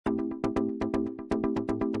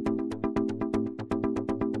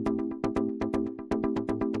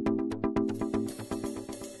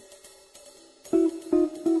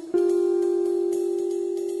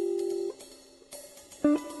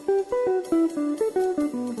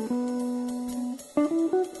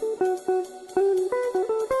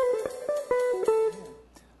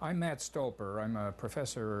I'm Matt Stolper. I'm a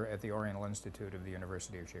professor at the Oriental Institute of the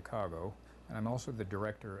University of Chicago, and I'm also the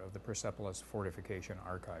director of the Persepolis Fortification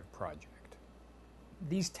Archive Project.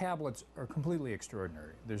 These tablets are completely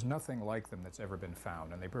extraordinary. There's nothing like them that's ever been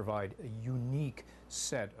found, and they provide a unique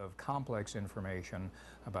set of complex information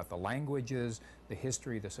about the languages, the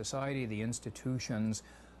history, the society, the institutions,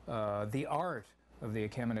 the art of the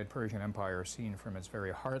Achaemenid Persian Empire seen from its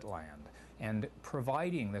very heartland, and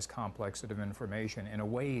providing this complex set of information in a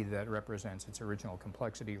way that represents its original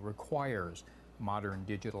complexity requires modern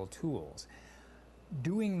digital tools.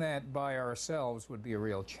 Doing that by ourselves would be a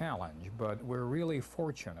real challenge, but we're really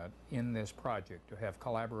fortunate in this project to have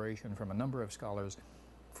collaboration from a number of scholars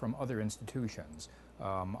from other institutions.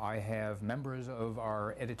 I have members of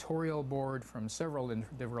our editorial board from several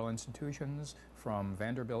institutions, from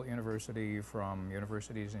Vanderbilt University, from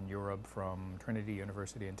universities in Europe, from Trinity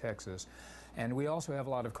University in Texas, and we also have a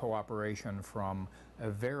lot of cooperation from a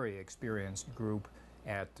very experienced group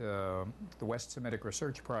at the West Semitic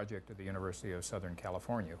Research Project at the University of Southern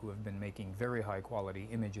California, who have been making very high-quality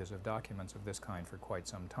images of documents of this kind for quite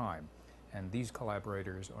some time. And these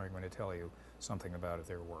collaborators are going to tell you something about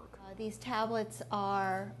their work. These tablets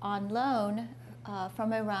are on loan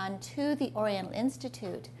from Iran to the Oriental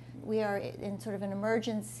Institute. We are in sort of an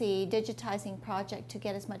emergency digitizing project to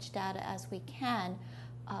get as much data as we can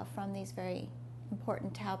from these very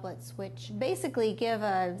important tablets, which basically give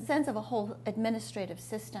a sense of a whole administrative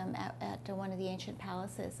system at one of the ancient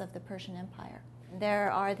palaces of the Persian Empire. There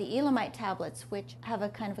are the Elamite tablets, which have a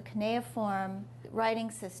kind of a cuneiform writing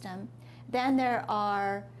system. Then there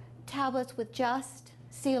are tablets with just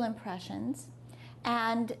seal impressions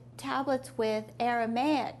and tablets with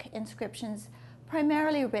Aramaic inscriptions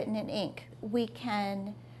primarily written in ink. We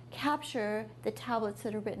can capture the tablets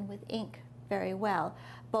that are written with ink very well,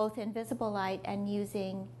 both in visible light and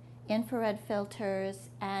using infrared filters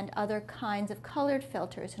and other kinds of colored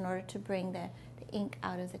filters in order to bring the ink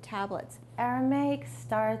out of the tablets. Aramaic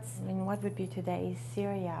starts in what would be today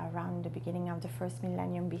Syria around the beginning of the first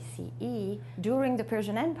millennium BCE. During the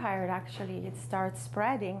Persian Empire, actually, it starts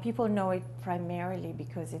spreading. People know it primarily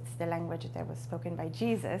because it's the language that was spoken by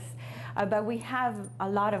Jesus. But we have a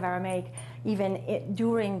lot of Aramaic even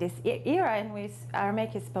during this era, and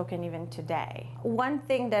Aramaic is spoken even today. One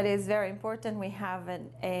thing that is very important, we have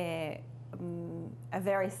a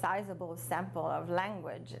very sizable sample of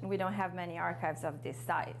language, and we don't have many archives of this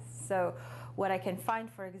size. So what I can find,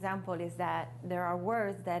 for example, is that there are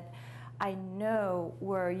words that I know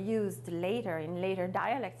were used later in later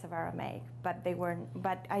dialects of Aramaic, but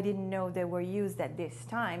I didn't know they were used at this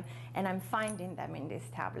time, and I'm finding them in these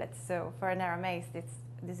tablets. So for an Aramaic,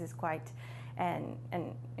 this is quite an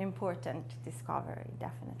important discovery,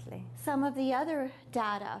 definitely. Some of the other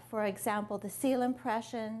data, for example, the seal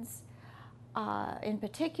impressions, in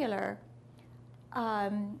particular,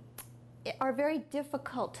 are very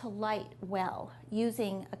difficult to light well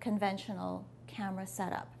using a conventional camera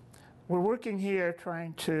setup. We're working here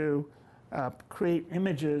trying to create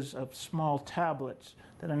images of small tablets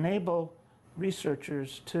that enable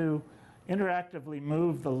researchers to interactively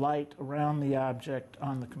move the light around the object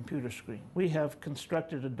on the computer screen. We have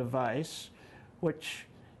constructed a device which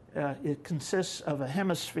it consists of a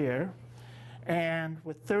hemisphere and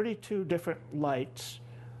with 32 different lights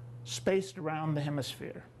spaced around the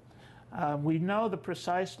hemisphere. We know the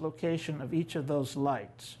precise location of each of those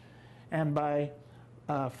lights, and by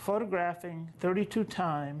photographing 32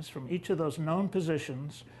 times from each of those known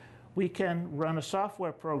positions, we can run a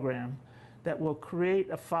software program that will create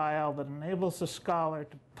a file that enables the scholar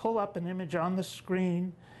to pull up an image on the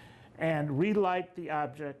screen and relight the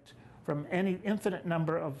object from any infinite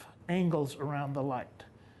number of angles around the light.